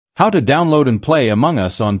How to download and play Among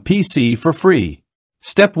Us on PC for free.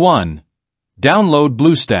 Step 1. Download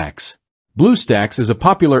BlueStacks. BlueStacks is a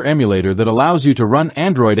popular emulator that allows you to run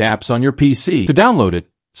Android apps on your PC. To download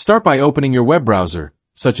it, start by opening your web browser,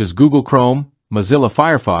 such as Google Chrome, Mozilla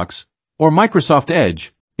Firefox, or Microsoft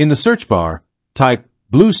Edge. In the search bar, type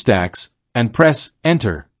BlueStacks and press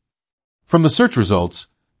Enter. From the search results,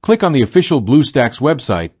 click on the official BlueStacks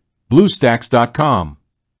website, BlueStacks.com.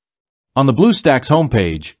 On the BlueStacks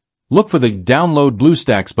homepage, look for the Download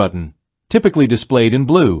BlueStacks button, typically displayed in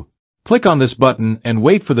blue. Click on this button and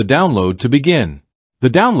wait for the download to begin. The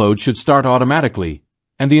download should start automatically,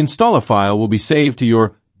 and the installer file will be saved to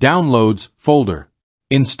your Downloads folder.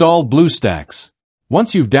 Install BlueStacks.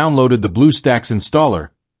 Once you've downloaded the BlueStacks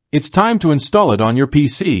installer, it's time to install it on your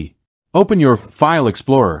PC. Open your File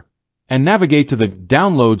Explorer and navigate to the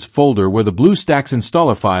Downloads folder where the BlueStacks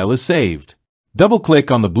installer file is saved. Double-click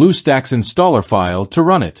on the BlueStacks installer file to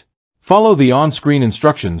run it. Follow the on-screen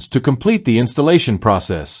instructions to complete the installation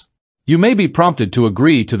process. You may be prompted to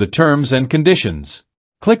agree to the terms and conditions.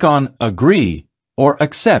 Click on Agree or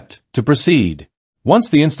Accept to proceed. Once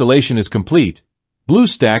the installation is complete,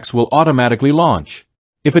 BlueStacks will automatically launch.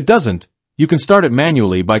 If it doesn't, you can start it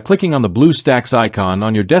manually by clicking on the BlueStacks icon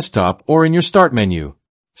on your desktop or in your Start menu.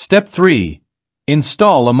 Step 3.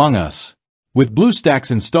 Install Among Us. With BlueStacks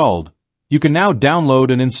installed, you can now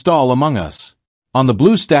download and install Among Us. On the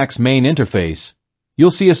BlueStacks main interface,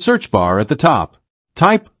 you'll see a search bar at the top.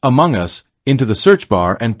 Type Among Us into the search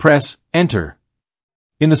bar and press Enter.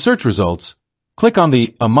 In the search results, click on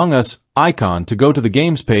the Among Us icon to go to the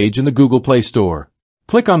Games page in the Google Play Store.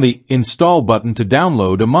 Click on the Install button to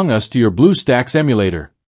download Among Us to your BlueStacks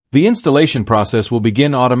emulator. The installation process will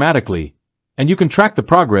begin automatically, and you can track the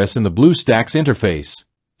progress in the BlueStacks interface.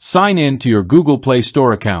 Sign in to your Google Play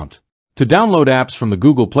Store account. To download apps from the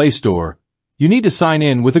Google Play Store, you need to sign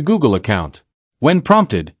in with a Google account. When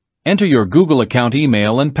prompted, enter your Google account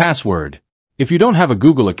email and password. If you don't have a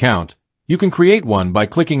Google account, you can create one by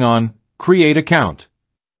clicking on Create Account.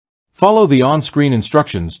 Follow the on-screen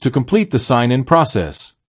instructions to complete the sign-in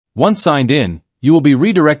process. Once signed in, you will be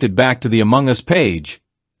redirected back to the Among Us page,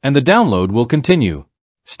 and the download will continue.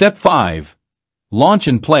 Step 5. Launch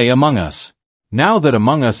and play Among Us. Now that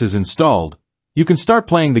Among Us is installed, you can start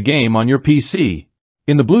playing the game on your PC.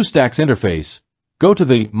 In the BlueStacks interface, go to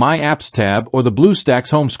the My Apps tab or the BlueStacks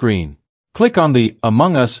home screen. Click on the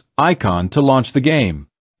Among Us icon to launch the game.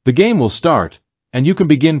 The game will start, and you can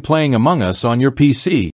begin playing Among Us on your PC.